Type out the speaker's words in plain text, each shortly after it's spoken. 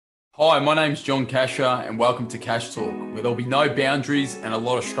Hi, my name's John Casher and welcome to Cash Talk, where there'll be no boundaries and a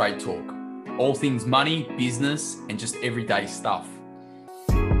lot of straight talk. All things money, business, and just everyday stuff.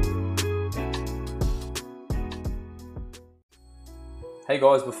 Hey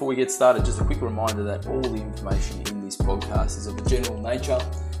guys, before we get started, just a quick reminder that all the information in this podcast is of a general nature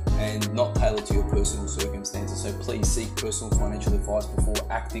and not tailored to your personal circumstances. So please seek personal financial advice before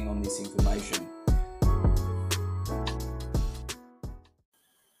acting on this information.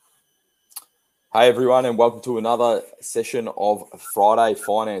 Hey everyone, and welcome to another session of Friday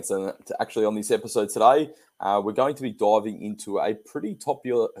Finance. And actually on this episode today, we're going to be diving into a pretty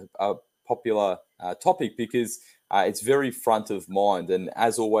popular topic because it's very front of mind. And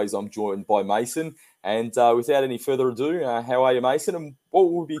as always, I'm joined by Mason. And without any further ado, how are you, Mason? And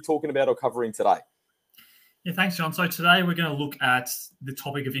what will we be talking about or covering today? Yeah, thanks, John. So today we're going to look at the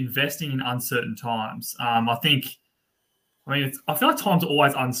topic of investing in uncertain times. I feel like times are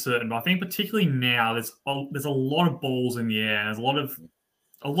always uncertain, but I think particularly now there's a lot of balls in the air. There's a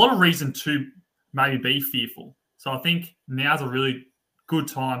lot of reason to maybe be fearful. So I think now's a really good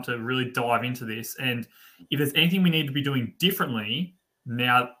time to really dive into this. And if there's anything we need to be doing differently,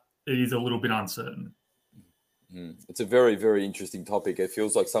 now it is a little bit uncertain. It's a very, very interesting topic. It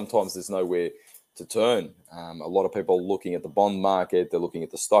feels like sometimes there's nowhere to turn. A lot of people are looking at the bond market, they're looking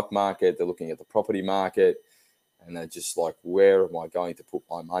at the stock market, they're looking at the property market, and they're just like, where am I going to put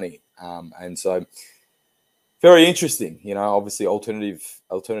my money? And so very interesting, obviously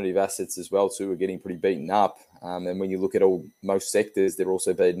alternative assets as well too are getting pretty beaten up. And when you look at most sectors, they're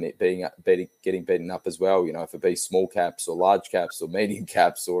also getting beaten up as well. If it be small caps or large caps or medium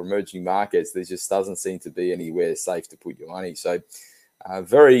caps or emerging markets, there just doesn't seem to be anywhere safe to put your money. So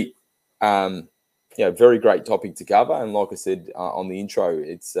very great topic to cover. And like I said on the intro,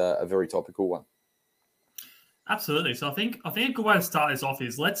 it's a very topical one. Absolutely. So I think a good way to start this off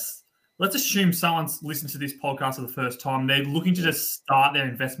is let's assume someone's listened to this podcast for the first time. They're looking to just start their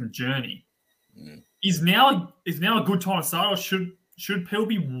investment journey. Is now a good time to start, or should people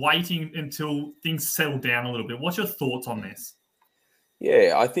be waiting until things settle down a little bit? What's your thoughts on this?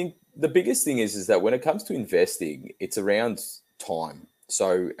 Yeah, I think the biggest thing is that when it comes to investing, it's around time.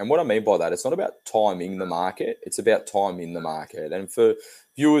 So, and what I mean by that, it's not about timing the market, it's about time in the market. And for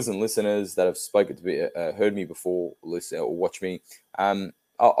viewers and listeners that have spoken to me, heard me before, listen or watch me,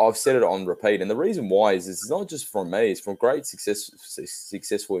 I've said it on repeat. And the reason why is it's not just from me, it's from great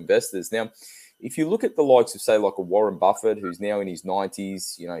successful investors. Now, if you look at the likes of, say, like a Warren Buffett, who's now in his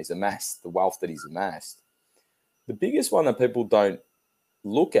 90s, he's amassed the wealth that he's amassed. The biggest one that people don't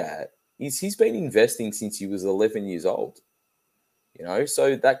look at is he's been investing since he was 11 years old.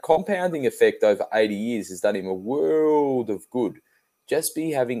 So that compounding effect over 80 years has done him a world of good. Just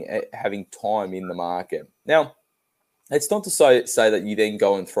be having time in the market. Now, it's not to say that you then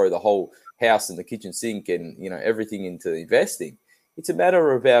go and throw the whole house and the kitchen sink and everything into investing. It's a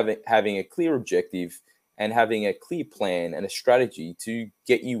matter of having a clear objective and having a clear plan and a strategy to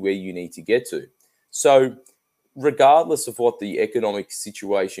get you where you need to get to. So regardless of what the economic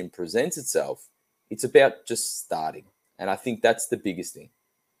situation presents itself, it's about just starting. And I think that's the biggest thing.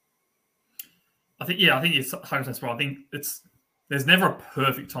 I think it's 100% right. I think there's never a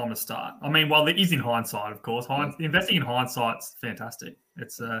perfect time to start. I mean, well, there is in hindsight, of course. Investing in hindsight's fantastic.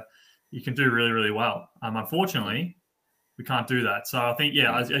 It's you can do really, really well. Unfortunately, we can't do that. So I think,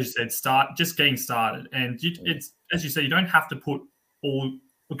 as you said, just getting started. And it's, as you said, you don't have to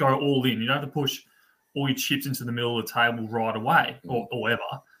go all in. You don't have to push all your chips into the middle of the table right away or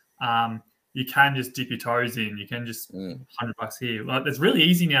ever. You can just dip your toes in. You can just $100 here. Like, it's really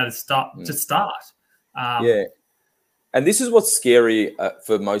easy now to start. And this is what's scary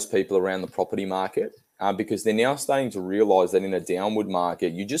for most people around the property market, because they're now starting to realize that in a downward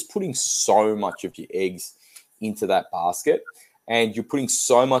market, you're just putting so much of your eggs into that basket, and you're putting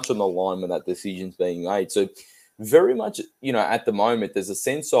so much on the line when that decision's being made. So very much, at the moment, there's a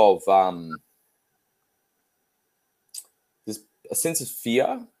sense of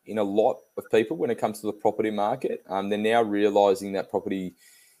fear in a lot of people when it comes to the property market. They're now realizing that property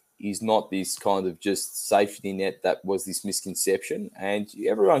is not this kind of just safety net that was this misconception. And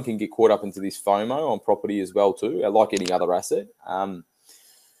everyone can get caught up into this FOMO on property as well too, like any other asset.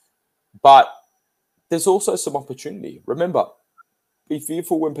 But there's also some opportunity. Remember, be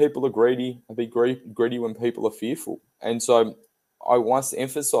fearful when people are greedy and be greedy when people are fearful. And so I want to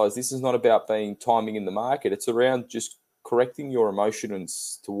emphasize, this is not about being timing in the market. It's around just correcting your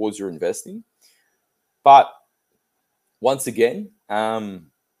emotions towards your investing. But once again,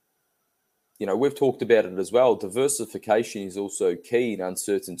 we've talked about it as well. Diversification is also key in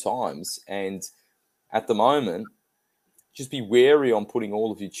uncertain times. And at the moment, just be wary on putting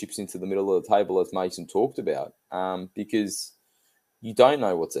all of your chips into the middle of the table, as Mason talked about, because you don't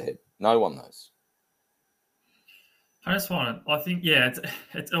know what's ahead. No one knows. I think, yeah,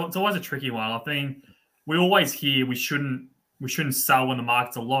 it's always a tricky one. I think we always hear we shouldn't sell when the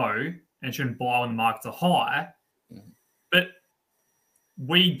markets are low and shouldn't buy when the markets are high. Mm-hmm. But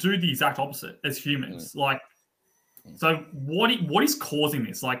we do the exact opposite as humans. Mm-hmm. So what is causing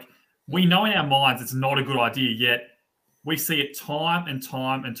this? Like, we know in our minds it's not a good idea, yet we see it time and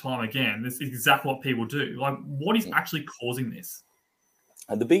time and time again. This is exactly what people do. Like, what is actually causing this?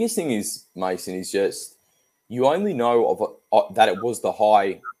 And the biggest thing is, Mason, is just you only know that it was the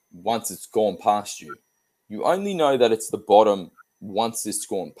high once it's gone past you. You only know that it's the bottom once it's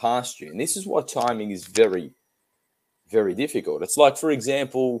gone past you. And this is why timing is very, very difficult. It's like, for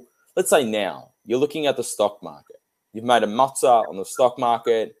example, let's say now you're looking at the stock market. You've made a mozza on the stock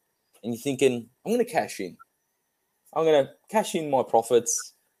market and you're thinking, I'm going to cash in. I'm going to cash in my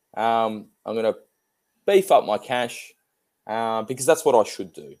profits. I'm going to beef up my cash. Because that's what I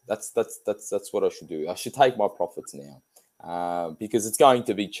should do. That's what I should do. I should take my profits now because it's going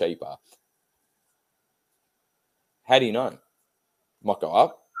to be cheaper. How do you know? It might go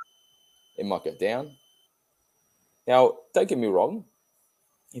up. It might go down. Now, don't get me wrong.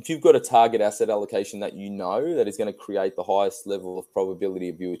 If you've got a target asset allocation that you know that is going to create the highest level of probability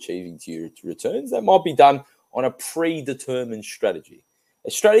of you achieving to your returns, that might be done on a predetermined strategy. A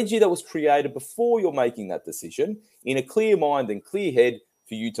strategy that was created before you're making that decision in a clear mind and clear head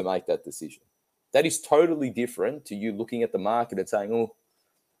for you to make that decision. That is totally different to you looking at the market and saying, oh,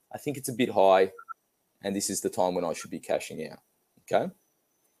 I think it's a bit high and this is the time when I should be cashing out. Okay.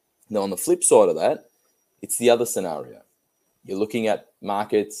 Now, on the flip side of that, it's the other scenario. You're looking at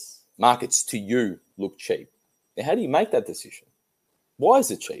markets to you look cheap. Now, how do you make that decision? Why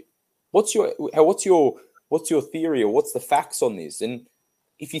is it cheap? What's your theory, or what's the facts on this? And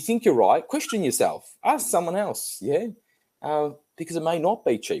if you think you're right, question yourself. Ask someone else, yeah? Because it may not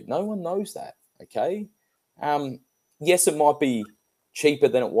be cheap. No one knows that, okay? Yes, it might be cheaper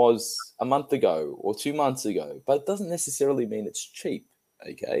than it was a month ago or 2 months ago, but it doesn't necessarily mean it's cheap,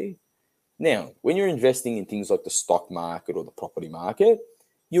 okay? Now, when you're investing in things like the stock market or the property market,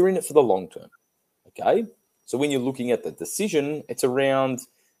 you're in it for the long term, okay? So when you're looking at the decision, it's around,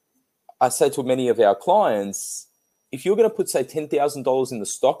 I say to many of our clients, if you're going to put, say, $10,000 in the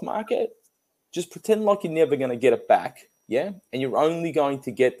stock market, just pretend like you're never going to get it back, yeah? And you're only going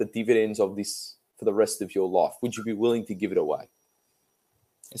to get the dividends of this for the rest of your life. Would you be willing to give it away?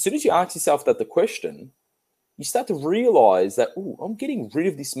 As soon as you ask yourself that the question, you start to realize that, oh, I'm getting rid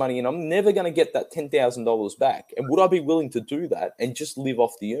of this money and I'm never going to get that $10,000 back. And would I be willing to do that and just live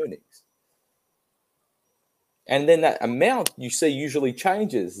off the earnings? And then that amount you see usually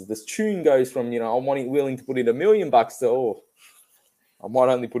changes. This tune goes from, I'm willing to put in $1 million to, I might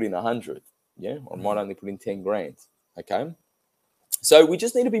only put in 100. Yeah. I might only put in 10 grand. Okay. So we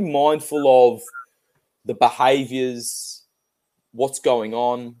just need to be mindful of the behaviors, what's going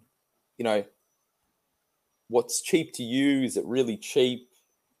on, what's cheap to you. Is it really cheap?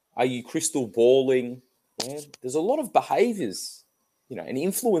 Are you crystal balling? Yeah. There's a lot of behaviors, and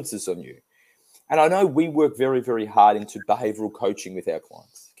influences on you. And I know we work very, very hard into behavioral coaching with our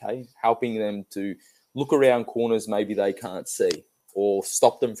clients, okay? Helping them to look around corners maybe they can't see, or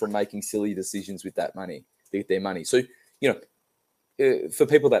stop them from making silly decisions with that money, with their money. So, for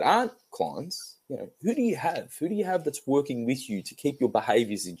people that aren't clients, who do you have? Who do you have that's working with you to keep your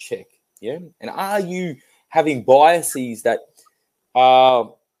behaviors in check? Yeah. And are you having biases that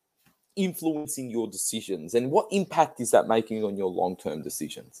are influencing your decisions? And what impact is that making on your long-term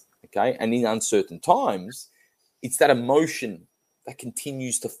decisions? Okay. And in uncertain times, it's that emotion that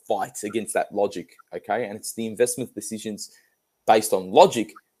continues to fight against that logic. Okay. And it's the investment decisions based on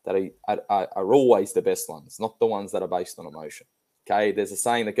logic that are always the best ones, not the ones that are based on emotion. Okay. There's a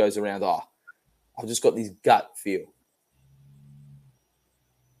saying that goes around, I've just got this gut feel.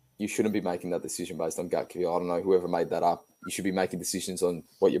 You shouldn't be making that decision based on gut feel. I don't know, whoever made that up. You should be making decisions on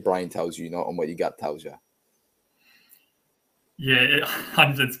what your brain tells you, not on what your gut tells you. Yeah,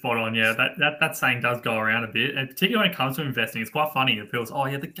 100% spot on. Yeah, that saying does go around a bit, and particularly when it comes to investing, it's quite funny. It feels,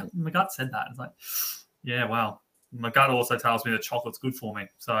 my gut said that. It's like, yeah, wow. My gut also tells me that chocolate's good for me.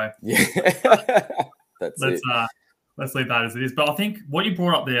 So yeah, let's leave that as it is. But I think what you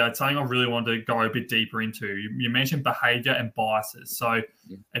brought up there, it's something I really wanted to go a bit deeper into. You mentioned behavior and biases. So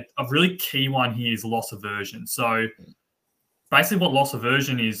a really key one here is loss aversion. So basically what loss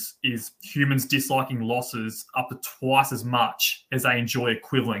aversion is humans disliking losses up to twice as much as they enjoy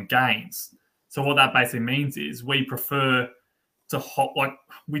equivalent gains. So what that basically means is we prefer to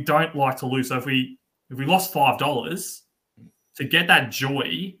we don't like to lose. So if we lost $5, to get that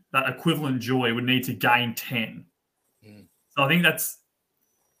joy, that equivalent joy, would need to gain 10. So I think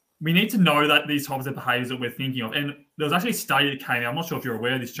we need to know that these types of behaviors that we're thinking of. And there was actually a study that came out, I'm not sure if you're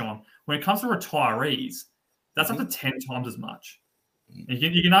aware of this, John, when it comes to retirees, that's up to 10 times as much.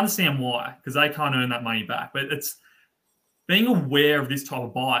 You can understand why, because they can't earn that money back. But it's being aware of this type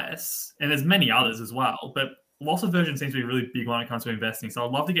of bias, and there's many others as well, but loss aversion seems to be really big when it comes to investing. So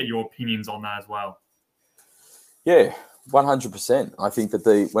I'd love to get your opinions on that as well. Yeah, 100%. I think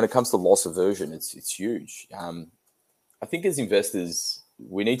that when it comes to loss aversion, it's huge. I think as investors,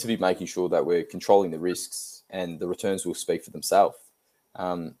 we need to be making sure that we're controlling the risks and the returns will speak for themselves.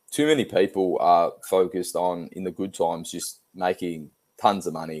 Too many people are focused on, in the good times, just making tons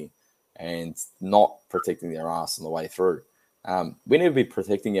of money and not protecting their ass on the way through. We need to be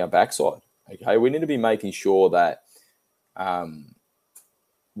protecting our backside. Okay, we need to be making sure that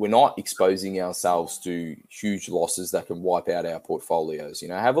we're not exposing ourselves to huge losses that can wipe out our portfolios.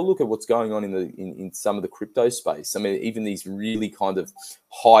 Have a look at what's going on in some of the crypto space. I mean, even these really kind of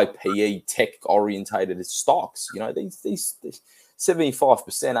high PE tech orientated stocks. These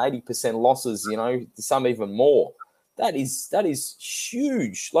 75%, 80% losses. Some even more. That is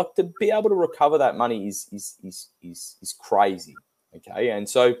huge. Like, to be able to recover that money is crazy. Okay, and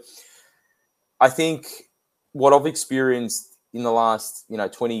so I think what I've experienced in the last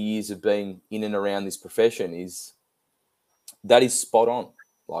 20 years of being in and around this profession is spot on.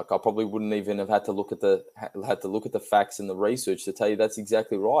 Like, I probably wouldn't even have had to look at the facts and the research to tell you that's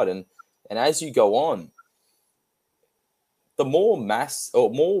exactly right. And as you go on, the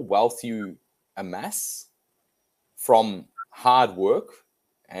more wealth you amass from hard work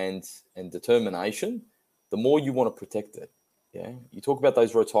and determination, the more you want to protect it. Yeah, you talk about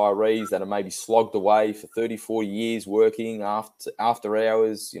those retirees that are maybe slogged away for 30, 40 years working after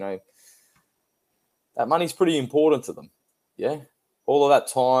hours. That money's pretty important to them. Yeah, all of that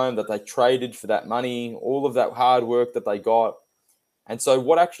time that they traded for that money, all of that hard work that they got. And so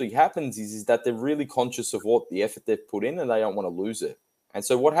what actually happens is that they're really conscious of what the effort they've put in, and they don't want to lose it. And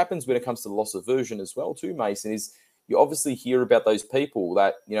so what happens when it comes to loss aversion as well too, Mason, is you obviously hear about those people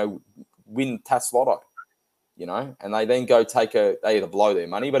that, win TAS Lotto. And they then go they either blow their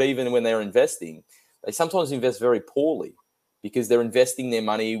money, but even when they're investing, they sometimes invest very poorly because they're investing their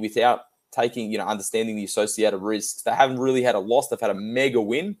money without understanding the associated risks. They haven't really had a loss. They've had a mega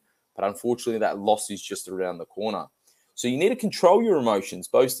win, but unfortunately that loss is just around the corner. So you need to control your emotions,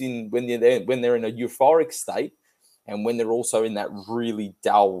 both when they're in a euphoric state and when they're also in that really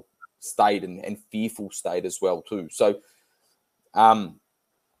dull state and fearful state as well too. So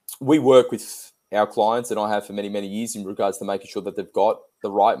we work with our clients, and I have for many, many years, in regards to making sure that they've got the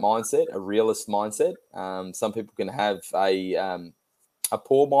right mindset, a realist mindset. Some people can have a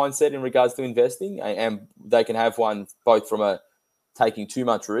poor mindset in regards to investing, and they can have one both from taking too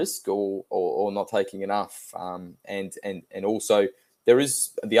much risk or not taking enough. And also there is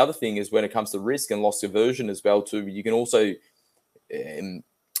the other thing is when it comes to risk and loss aversion as well too, you can also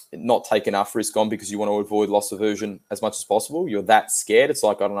not take enough risk on because you want to avoid loss aversion as much as possible. You're that scared. It's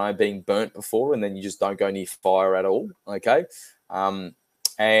like, I don't know, being burnt before, and then you just don't go near fire at all. Okay.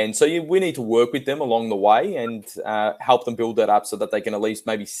 And so we need to work with them along the way and help them build that up so that they can at least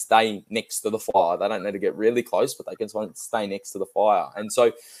maybe stay next to the fire. They don't need to get really close, but they can stay next to the fire. And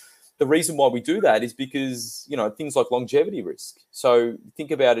so the reason why we do that is because, things like longevity risk. So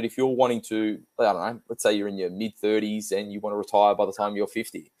think about it. If you're wanting to, I don't know, let's say you're in your mid 30s and you want to retire by the time you're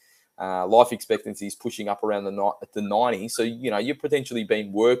 50. Life expectancy is pushing up around the 90. So, you've potentially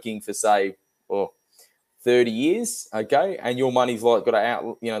been working for, say, 30 years, okay? And your money's got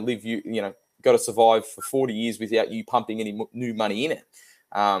to got to survive for 40 years without you pumping any new money in it.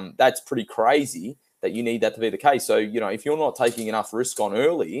 That's pretty crazy that you need that to be the case. So, if you're not taking enough risk on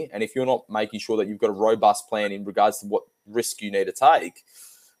early, and if you're not making sure that you've got a robust plan in regards to what risk you need to take,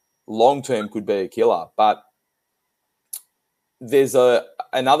 long-term could be a killer. But there's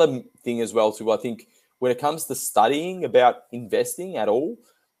another thing as well too. I think when it comes to studying about investing at all,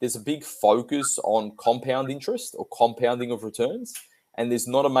 there's a big focus on compound interest or compounding of returns, and there's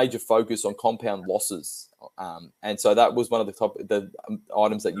not a major focus on compound losses. And so that was one of the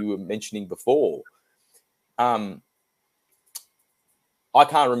items that you were mentioning before. I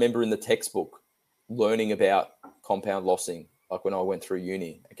can't remember in the textbook learning about compound lossing like when I went through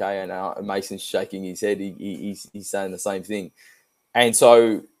uni. Okay, and Mason's shaking his head. He's saying the same thing. And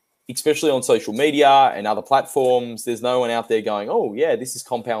so, especially on social media and other platforms, there's no one out there going, oh, yeah, this is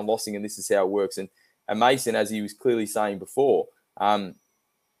compound lossing and this is how it works. And Mason, as he was clearly saying before,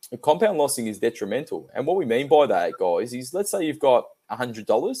 compound lossing is detrimental. And what we mean by that, guys, is let's say you've got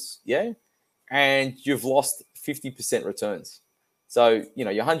 $100, yeah, and you've lost 50% returns, So, your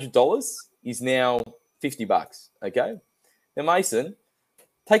 $100 is now $50. Okay. Now, Mason,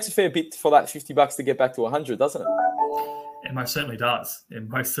 takes a fair bit for that $50 to get back to 100, doesn't it? It most certainly does. It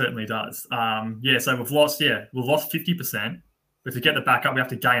most certainly does. So we've lost 50%, but to get the back up, we have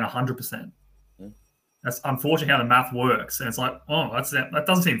to gain 100%. That's unfortunately how the math works. And it's like, that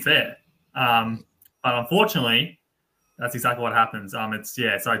doesn't seem fair. But unfortunately, that's exactly what happens. So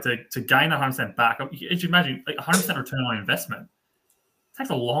to gain 100% back, you imagine 100% return on investment. It takes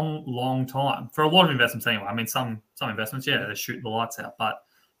a long, long time for a lot of investments anyway. I mean, some investments, they shoot the lights out, but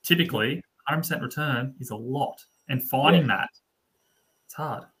typically 100% return is a lot. And finding that, it's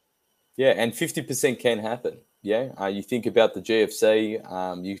hard. Yeah, and 50% can happen. Yeah, you think about the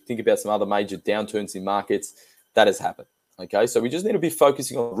GFC, you think about some other major downturns in markets, that has happened. Okay, so we just need to be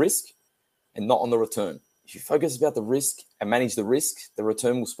focusing on risk and not on the return. If you focus about the risk and manage the risk, the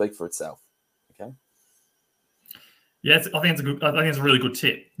return will speak for itself. Okay. Yeah, I think it's a really good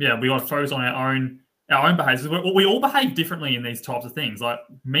tip. Yeah, we got to focus on our own behaviors. We all behave differently in these types of things. Like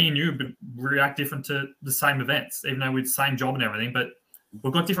me and you react different to the same events, even though we're the same job and everything, but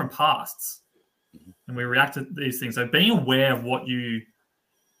we've got different pasts and we react to these things. So being aware of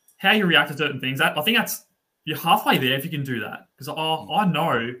how you react to certain things, I think you're halfway there if you can do that. Because I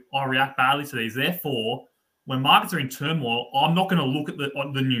know I react badly to these. Therefore, when markets are in turmoil, I'm not going to look at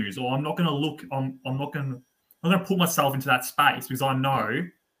the news, or I'm not going to look. I'm not going to put myself into that space because I know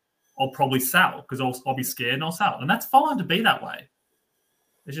I'll probably sell because I'll be scared and I'll sell. And that's fine to be that way.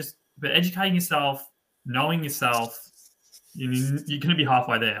 It's just about educating yourself, knowing yourself. You're going to be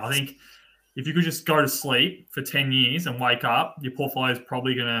halfway there. I think if you could just go to sleep for 10 years and wake up, your portfolio is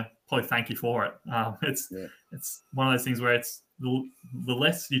probably going to thank you for it. It's one of those things where it's the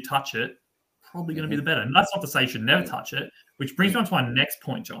less you touch it, probably going to be the better. And that's not to say you should never touch it, which brings me on to my next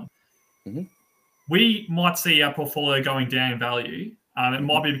point, John. We might see our portfolio going down in value. It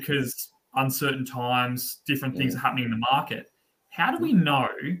might be because uncertain times, different things are happening in the market. How do we know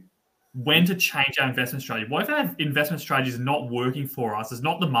when to change our investment strategy? What if our investment strategy is not working for us? It's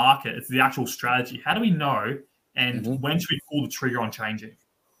not the market, it's the actual strategy. How do we know? And when should we pull the trigger on changing?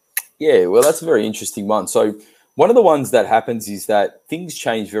 Yeah, well, that's a very interesting one. So one of the ones that happens is that things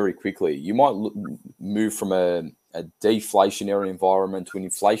change very quickly. You might move from a deflationary environment to an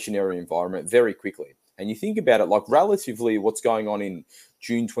inflationary environment very quickly. And you think about it, like relatively what's going on in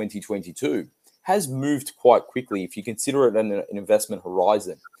June 2022 has moved quite quickly if you consider it an investment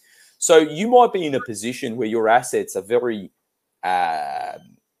horizon. So you might be in a position where your assets are very, they're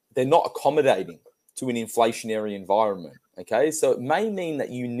not accommodating to an inflationary environment. Okay, so it may mean that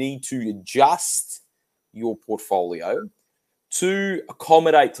you need to adjust your portfolio to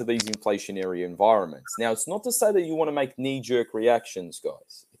accommodate to these inflationary environments. Now, it's not to say that you want to make knee-jerk reactions,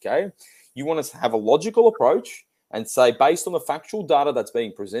 guys. Okay, you want to have a logical approach and say, based on the factual data that's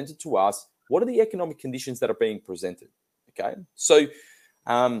being presented to us, what are the economic conditions that are being presented? Okay, so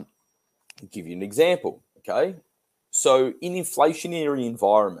I'll give you an example. Okay, so in inflationary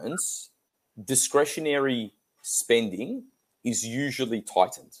environments, discretionary spending is usually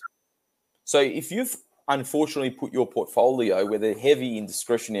tightened. So if you've unfortunately put your portfolio where they're heavy in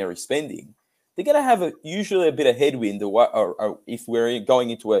discretionary spending, they're going to have usually a bit of headwind, or if we're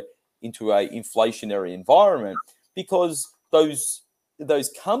going into a inflationary environment, because those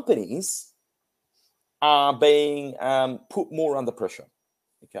companies are being put more under pressure.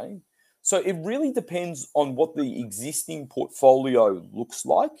 Okay, so it really depends on what the existing portfolio looks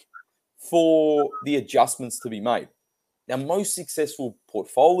like for the adjustments to be made. Now, most successful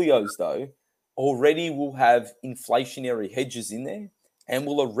portfolios, though, already will have inflationary hedges in there and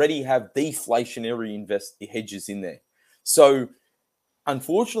will already have deflationary hedges in there. So,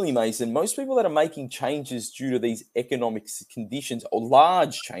 unfortunately, Mason, most people that are making changes due to these economic conditions, or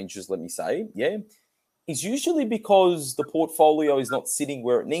large changes, let me say, is usually because the portfolio is not sitting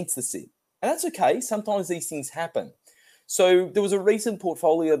where it needs to sit. And that's okay. Sometimes these things happen. So there was a recent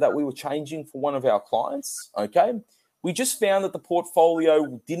portfolio that we were changing for one of our clients, okay? We just found that the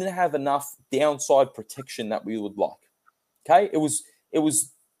portfolio didn't have enough downside protection that we would like, okay? It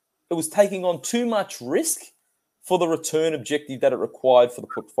was taking on too much risk for the return objective that it required for the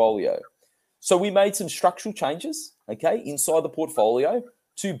portfolio. So we made some structural changes, okay, inside the portfolio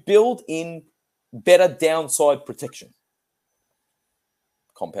to build in better downside protection.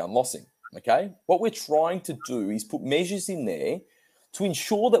 Compound lossing. Okay, what we're trying to do is put measures in there to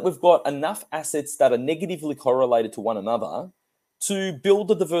ensure that we've got enough assets that are negatively correlated to one another to build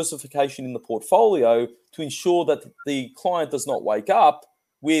the diversification in the portfolio to ensure that the client does not wake up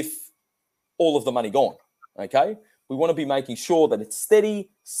with all of the money gone. Okay, we want to be making sure that it's steady,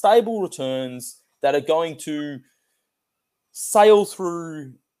 stable returns that are going to sail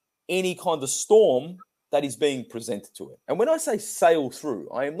through any kind of storm that is being presented to it. And when I say sail through,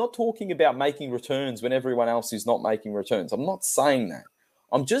 I am not talking about making returns when everyone else is not making returns. I'm not saying that.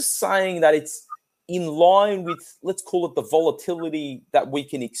 I'm just saying that it's in line with, let's call it the volatility that we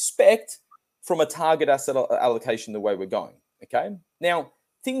can expect from a target asset allocation the way we're going, okay? Now,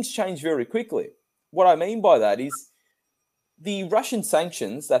 things change very quickly. What I mean by that is the Russian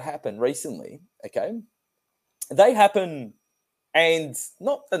sanctions that happened recently, okay, they happen, and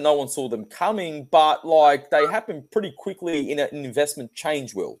not that no one saw them coming, but like they happen pretty quickly in an investment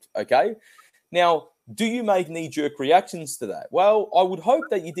change world, okay? Now, do you make knee-jerk reactions to that? Well, I would hope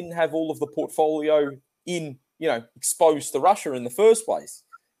that you didn't have all of the portfolio exposed to Russia in the first place.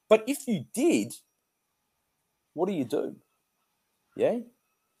 But if you did, what do? Yeah?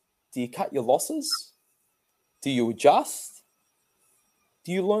 Do you cut your losses? Do you adjust?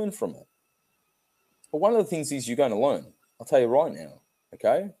 Do you learn from it? Well, one of the things is you're going to learn. I'll tell you right now,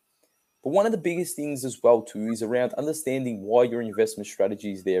 okay? But one of the biggest things as well, too, is around understanding why your investment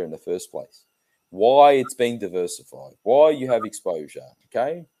strategy is there in the first place, why it's being diversified, why you have exposure,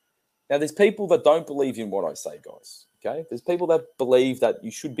 okay? Now, there's people that don't believe in what I say, guys, okay? There's people that believe that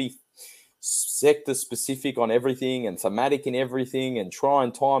you should be sector-specific on everything and thematic in everything and try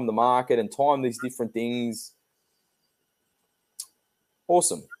and time the market and time these different things.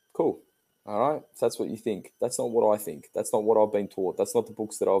 Awesome. Cool. All right. If that's what you think. That's not what I think. That's not what I've been taught. That's not the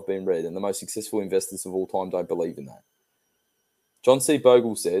books that I've been read. And the most successful investors of all time don't believe in that. John C.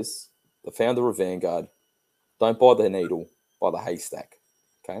 Bogle says, the founder of Vanguard, don't buy the needle, buy the haystack.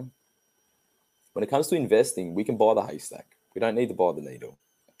 Okay. When it comes to investing, we can buy the haystack. We don't need to buy the needle.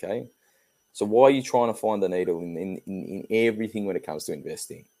 Okay. So why are you trying to find the needle in everything when it comes to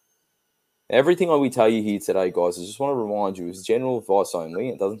investing? Everything I will tell you here today, guys, I just want to remind you is general advice only.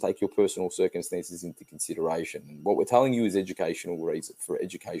 It doesn't take your personal circumstances into consideration. And what we're telling you is for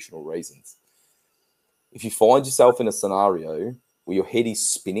educational reasons. If you find yourself in a scenario where your head is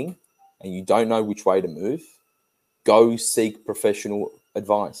spinning and you don't know which way to move, go seek professional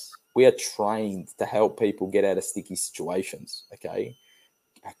advice. We are trained to help people get out of sticky situations, okay?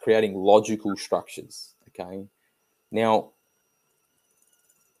 Creating logical structures, okay? Now,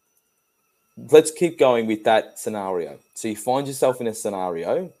 let's keep going with that scenario. So you find yourself in a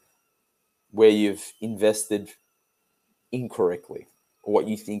scenario where you've invested incorrectly, or what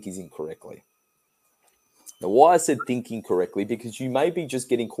you think is incorrectly. Now, why I said think incorrectly, because you may be just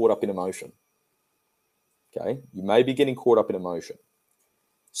getting caught up in emotion. Okay? You may be getting caught up in emotion.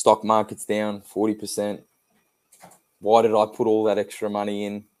 Stock market's down 40%. Why did I put all that extra money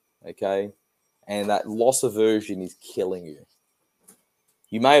in? Okay? And that loss aversion is killing you.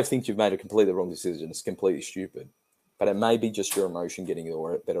 You may have think you've made a completely wrong decision. It's completely stupid. But it may be just your emotion getting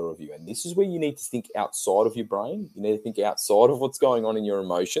the better of you. And this is where you need to think outside of your brain. You need to think outside of what's going on in your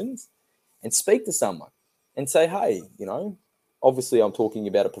emotions and speak to someone and say, hey, obviously I'm talking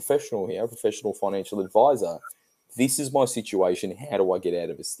about a professional here, a professional financial advisor. This is my situation. How do I get out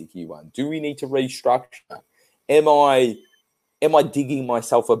of a sticky one? Do we need to restructure? Am I digging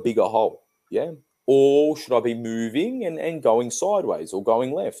myself a bigger hole? Yeah. Or should I be moving and going sideways or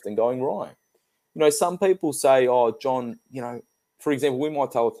going left and going right? Some people say, oh, John, for example, we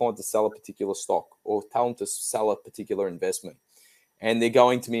might tell a client to sell a particular stock or tell them to sell a particular investment. And they're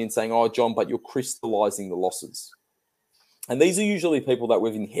going to me and saying, oh, John, but you're crystallizing the losses. And these are usually people that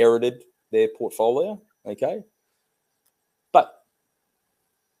we've inherited their portfolio, okay? But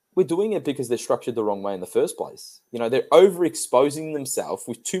we're doing it because they're structured the wrong way in the first place. They're overexposing themselves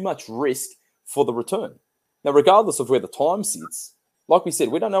with too much risk for the return. Now, regardless of where the time sits, like we said,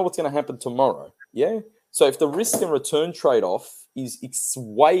 we don't know what's going to happen tomorrow. Yeah. So if the risk and return trade-off is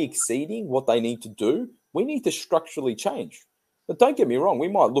way exceeding what they need to do, we need to structurally change. But don't get me wrong. We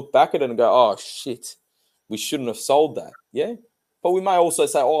might look back at it and go, oh, shit, we shouldn't have sold that. Yeah. But we may also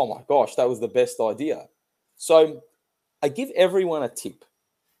say, oh, my gosh, that was the best idea. So I give everyone a tip.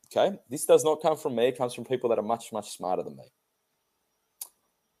 Okay. This does not come from me. It comes from people that are much, much smarter than me.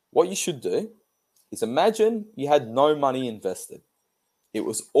 What you should do is imagine you had no money invested. It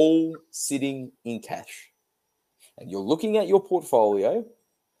was all sitting in cash. And you're looking at your portfolio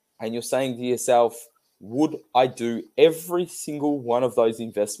and you're saying to yourself, would I do every single one of those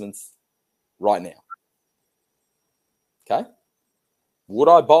investments right now? Okay? Would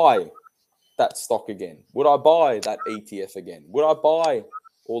I buy that stock again? Would I buy that ETF again? Would I buy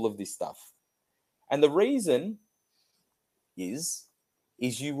all of this stuff? And the reason is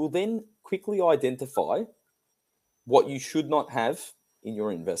you will then quickly identify what you should not have in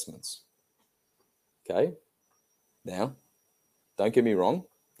your investments. Okay? Now, don't get me wrong.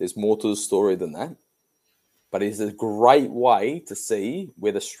 There's more to the story than that. but it's a great way to see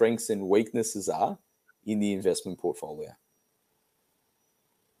where the strengths and weaknesses are in the investment portfolio.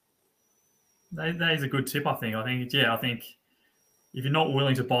 That is a good tip, I think. I think if you're not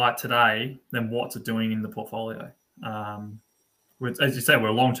willing to buy it today, then what's it doing in the portfolio? As you said,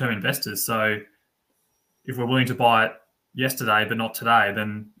 we're long-term investors. So if we're willing to buy it yesterday but not today,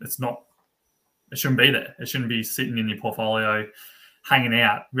 then it shouldn't be there. It shouldn't be sitting in your portfolio, hanging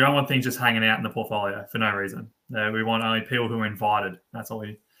out. We don't want things just hanging out in the portfolio for no reason. We want only people who are invited. That's all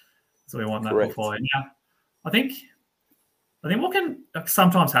we want in that portfolio. Now, I think what can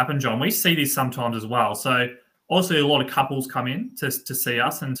sometimes happen, John, we see this sometimes as well. So obviously a lot of couples come in to see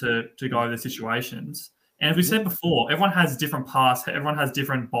us and to go over the situations. And as we said before, everyone has different paths. Everyone has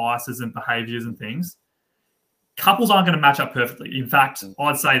different biases and behaviors and things. Couples aren't going to match up perfectly. In fact,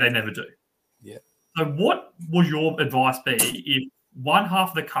 I'd say they never do. Yeah. So what would your advice be if one half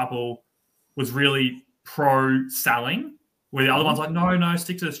of the couple was really pro-selling, where the other one's like, no,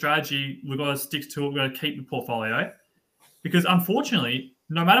 stick to the strategy. We've got to stick to it. We've got to keep the portfolio. Because unfortunately,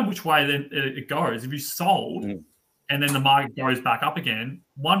 no matter which way it goes, if you sold and then the market goes back up again,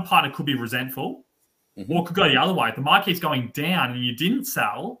 one partner could be resentful or it could go the other way. If the market keeps going down and you didn't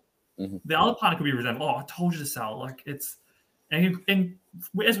sell, the other partner could be resentful. Oh, I told you to sell. And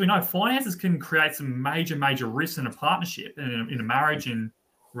as we know, finances can create some major, major risks in a partnership, in a marriage, in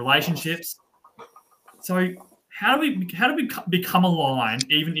relationships. So how do we become aligned,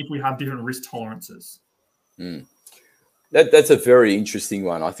 even if we have different risk tolerances? That's a very interesting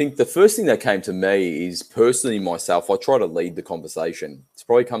one. I think the first thing that came to me is personally myself. I try to lead the conversation. It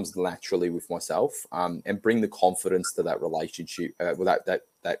probably comes naturally with myself, and bring the confidence to that relationship. That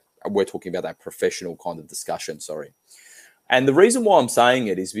we're talking about, that professional kind of discussion. Sorry. And the reason why I'm saying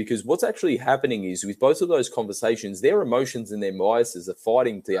it is because what's actually happening is with both of those conversations, their emotions and their biases are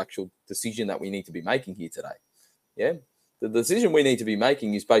fighting the actual decision that we need to be making here today. Yeah. The decision we need to be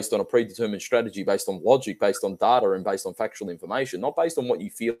making is based on a predetermined strategy, based on logic, based on data, and based on factual information, not based on what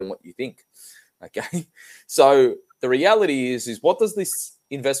you feel and what you think. Okay. So the reality is what does this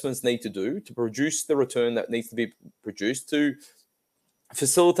investments need to do to produce the return that needs to be produced to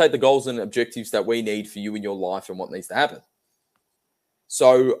facilitate the goals and objectives that we need for you in your life and what needs to happen?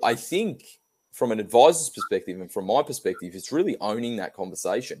 So I think from an advisor's perspective and from my perspective, it's really owning that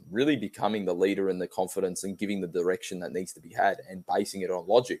conversation, really becoming the leader and the confidence and giving the direction that needs to be had and basing it on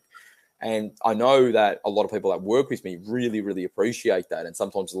logic. And I know that a lot of people that work with me really, really appreciate that and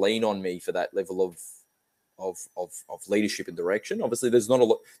sometimes lean on me for that level of leadership and direction. Obviously, there's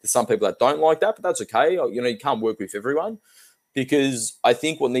some people that don't like that, but that's okay. You can't work with everyone, because I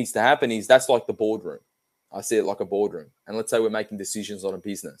think what needs to happen is that's like the boardroom. I see it like a boardroom. And let's say we're making decisions on a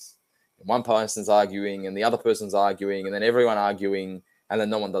business. One person's arguing and the other person's arguing and then everyone arguing and then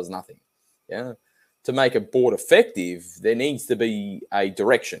no one does nothing. Yeah. To make a board effective, there needs to be a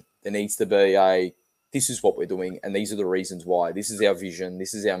direction. There needs to be this is what we're doing and these are the reasons why. This is our vision.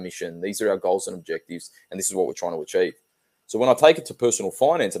 This is our mission. These are our goals and objectives. And this is what we're trying to achieve. So when I take it to personal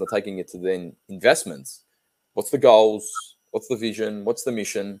finance and I'm taking it to then investments, what's the goals? What's the vision? What's the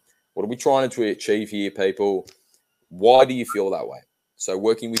mission? What are we trying to achieve here, people? Why do you feel that way? So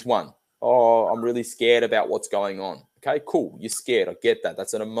working with one. Oh, I'm really scared about what's going on. Okay, cool. You're scared. I get that.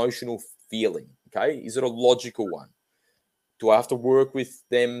 That's an emotional feeling. Okay. Is it a logical one? Do I have to work with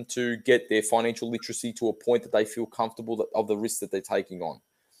them to get their financial literacy to a point that they feel comfortable of the risk that they're taking on?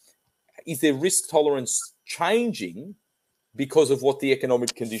 Is their risk tolerance changing because of what the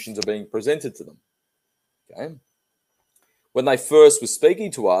economic conditions are being presented to them? Okay. When they first were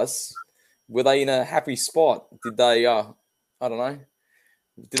speaking to us, were they in a happy spot? Did they, I don't know,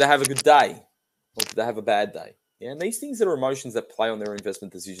 did they have a good day or did they have a bad day? Yeah, and these things are emotions that play on their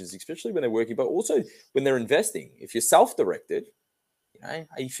investment decisions, especially when they're working, but also when they're investing. If you're self-directed, are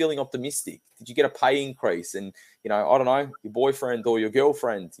you feeling optimistic? Did you get a pay increase? And, I don't know, your boyfriend or your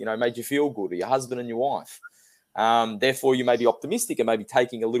girlfriend, made you feel good, or your husband and your wife. Therefore, you may be optimistic and maybe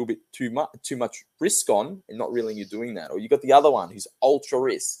taking a little bit too much risk on and not really doing that. Or you got the other one who's ultra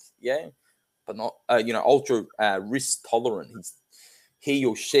risk, yeah, but not ultra risk tolerant. He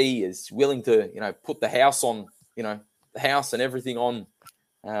or she is willing to put the house on the house and everything on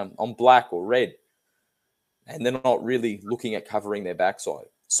black or red, and they're not really looking at covering their backside.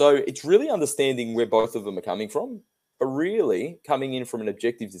 So it's really understanding where both of them are coming from, but really coming in from an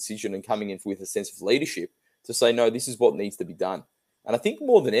objective decision and coming in with a sense of leadership to say, no, this is what needs to be done. And I think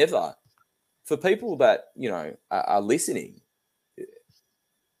more than ever, for people that, are listening,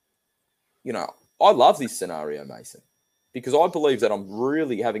 I love this scenario, Mason, because I believe that I'm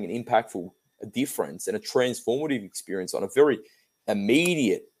really having an impactful difference and a transformative experience on a very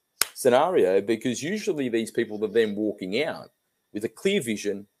immediate scenario, because usually these people are then walking out with a clear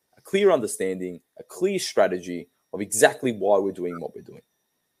vision, a clear understanding, a clear strategy of exactly why we're doing what we're doing.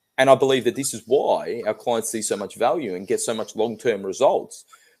 And I believe that this is why our clients see so much value and get so much long-term results,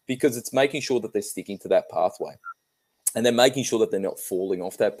 because it's making sure that they're sticking to that pathway. And they're making sure that they're not falling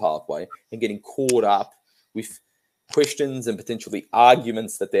off that pathway and getting caught up with questions and potentially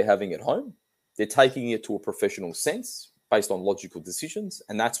arguments that they're having at home. They're taking it to a professional sense based on logical decisions.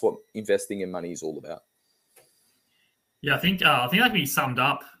 And that's what investing in money is all about. Yeah, I think that can be summed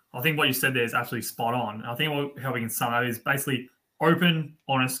up. I think what you said there is absolutely spot on. I think how we can sum up is basically open,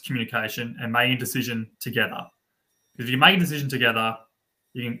 honest communication and making a decision together. Because if you make a decision together,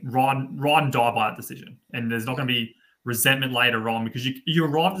 you can ride and die by that decision. And there's not going to be resentment later on, because you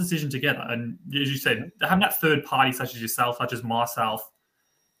arrive at a decision together. And as you said, having that third party, such as yourself, such as myself,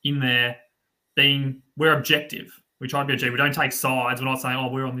 in there, we're objective. We try to be objective. We don't take sides. We're not saying, oh,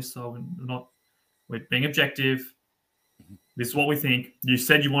 we're on this side. We're being objective. This is what we think. You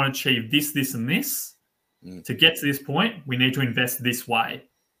said you want to achieve this, this, and this. To get to this point, we need to invest this way.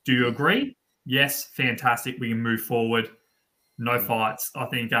 Do you agree? Yes, fantastic. We can move forward. No fights. I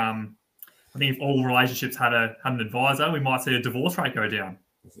think if all relationships had an advisor, we might see a divorce rate go down.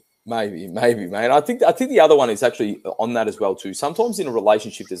 Maybe, man. I think the other one is actually on that as well too. Sometimes in a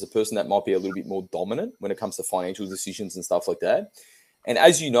relationship, there's a person that might be a little bit more dominant when it comes to financial decisions and stuff like that. And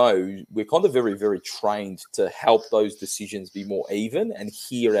as you know, we're kind of very, very trained to help those decisions be more even and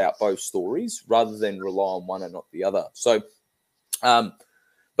hear out both stories rather than rely on one and not the other. So,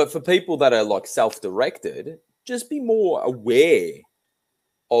 but for people that are like self-directed, just be more aware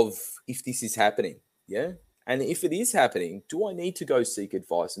of if this is happening. Yeah. And if it is happening, do I need to go seek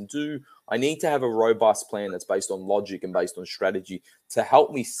advice? And do I need to have a robust plan that's based on logic and based on strategy to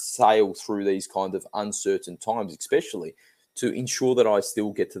help me sail through these kind of uncertain times, especially to ensure that I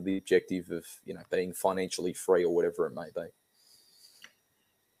still get to the objective of, being financially free or whatever it may be.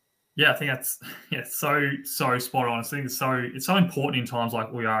 Yeah, I think that's so spot on. I think it's so important in times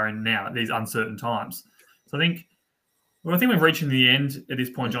like we are in now, these uncertain times. So I think we're reaching the end at this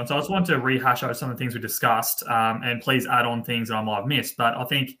point, John. So I just want to rehash over some of the things we discussed, and please add on things that I might have missed. But I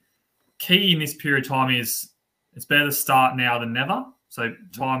think key in this period of time is it's better to start now than never. So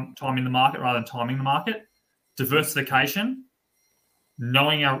time in the market rather than timing the market. Diversification,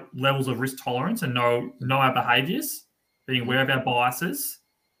 knowing our levels of risk tolerance and know our behaviors, being aware of our biases,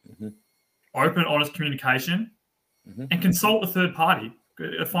 open, honest communication, and consult a third party,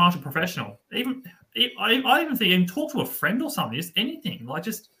 a financial professional. I even think talk to a friend or something, just anything. Like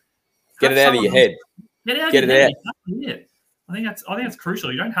just get it out of your head. Get it out of your head. Exactly it. I think that's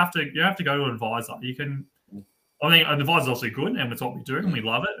crucial. You don't have to go to an advisor. You can. I think an advisor is also good, and it's what we do, and we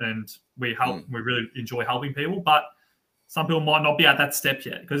love it, and we help. We really enjoy helping people, but some people might not be at that step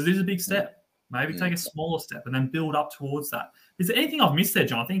yet because it is a big step. Maybe take a smaller step and then build up towards that. Is there anything I've missed there,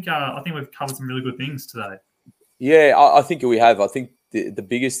 John? I think we've covered some really good things today. Yeah, I think we have. I think the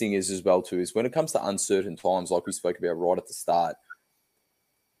biggest thing is as well too is when it comes to uncertain times, like we spoke about right at the start,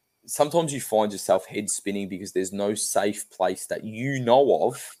 sometimes you find yourself head spinning because there's no safe place that you know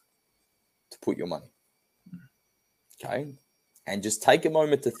of to put your money. Okay. And just take a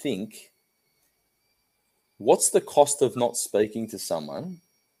moment to think, what's the cost of not speaking to someone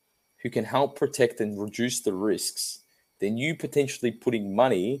who can help protect and reduce the risks than you potentially putting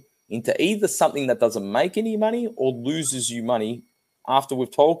money into either something that doesn't make any money or loses you money after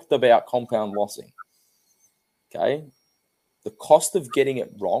we've talked about compound lossing. Okay. The cost of getting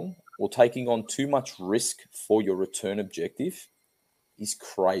it wrong or taking on too much risk for your return objective is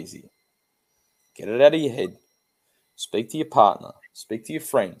crazy. Get it out of your head. Speak to your partner, speak to your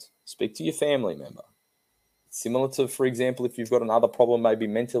friend, speak to your family member. Similar to, for example, if you've got another problem, maybe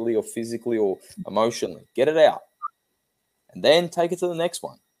mentally or physically or emotionally, get it out. And then take it to the next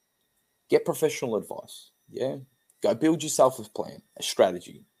one. Get professional advice. Yeah. Go build yourself a plan, a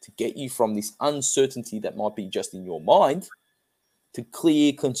strategy to get you from this uncertainty that might be just in your mind to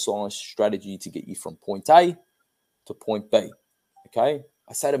clear, concise strategy to get you from point A to point B. Okay.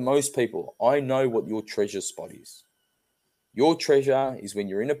 I say to most people, I know what your treasure spot is. Your treasure is when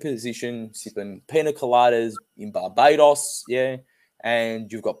you're in a position sipping pina coladas in Barbados, yeah, and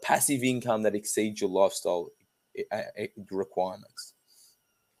you've got passive income that exceeds your lifestyle requirements.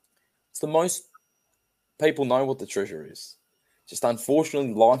 It's the most people know what the treasure is. Just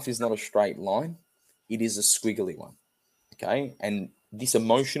unfortunately, life is not a straight line. It is a squiggly one, okay? And this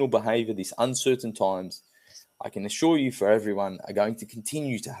emotional behavior, these uncertain times, I can assure you for everyone, are going to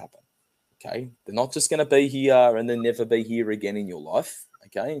continue to happen. Okay, they're not just going to be here and then never be here again in your life.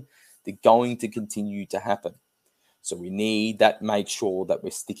 Okay, they're going to continue to happen. So we need that, make sure that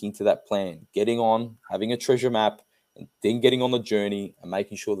we're sticking to that plan, getting on, having a treasure map, and then getting on the journey and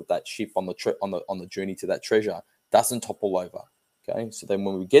making sure that that ship on the journey to that treasure doesn't topple over. Okay, so then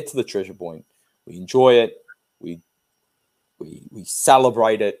when we get to the treasure point, we enjoy it, we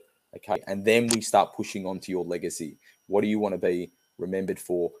celebrate it, okay, and then we start pushing on to your legacy. What do you want to be remembered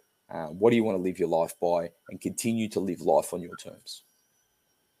for? What do you want to live your life by? And continue to live life on your terms.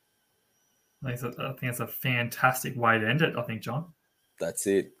 I think that's a fantastic way to end it, I think, John. That's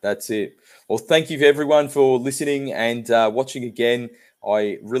it. Well, thank you everyone for listening and watching again.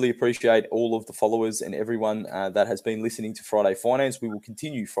 I really appreciate all of the followers and everyone that has been listening to Friday Finance. We will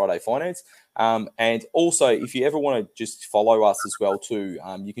continue Friday Finance. And also, if you ever want to just follow us as well too,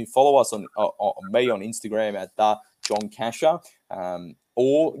 you can follow us on me on Instagram at the John Casher.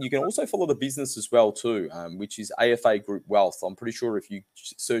 Or you can also follow the business as well too, which is AFA Group Wealth. I'm pretty sure if you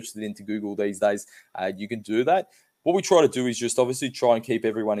search it into Google these days, you can do that. What we try to do is just obviously try and keep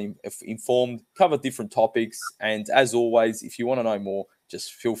everyone informed, cover different topics. And as always, if you want to know more,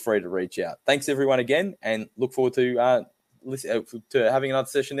 just feel free to reach out. Thanks everyone again, and look forward to having another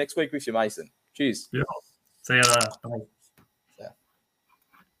session next week with you, Mason. Cheers. Yeah. See you later. Bye.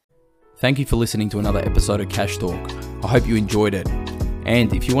 Thank you for listening to another episode of Cash Talk. I hope you enjoyed it.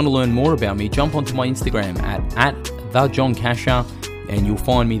 And if you want to learn more about me, jump onto my Instagram at thejohncasher, and you'll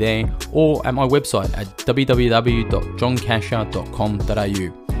find me there, or at my website at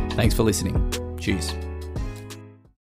www.johncasher.com.au. Thanks for listening. Cheers.